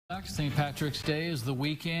St. Patrick's Day is the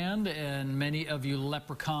weekend, and many of you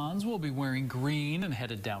leprechauns will be wearing green and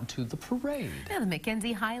headed down to the parade. Yeah, the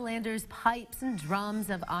Mackenzie Highlanders Pipes and Drums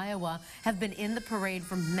of Iowa have been in the parade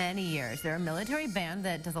for many years. They're a military band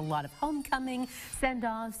that does a lot of homecoming,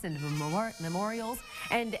 send-offs, and memorials.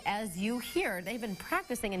 And as you hear, they've been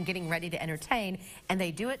practicing and getting ready to entertain, and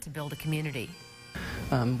they do it to build a community.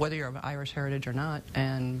 Whether you're of Irish heritage or not,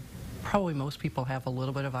 and probably most people have a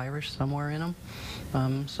little bit of Irish somewhere in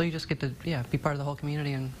them. So you just get to, be part of the whole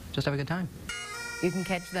community and just have a good time. You can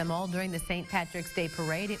catch them all during the St. Patrick's Day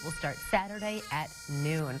Parade. It will start Saturday at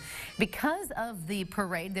noon. Because of the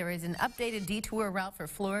parade, there is an updated detour route for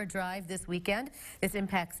Flora Drive this weekend. This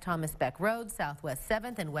impacts Thomas Beck Road, Southwest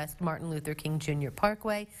 7th, and West Martin Luther King Jr.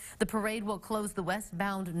 Parkway. The parade will close the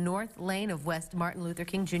westbound north lane of West Martin Luther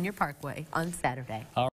King Jr. Parkway on Saturday.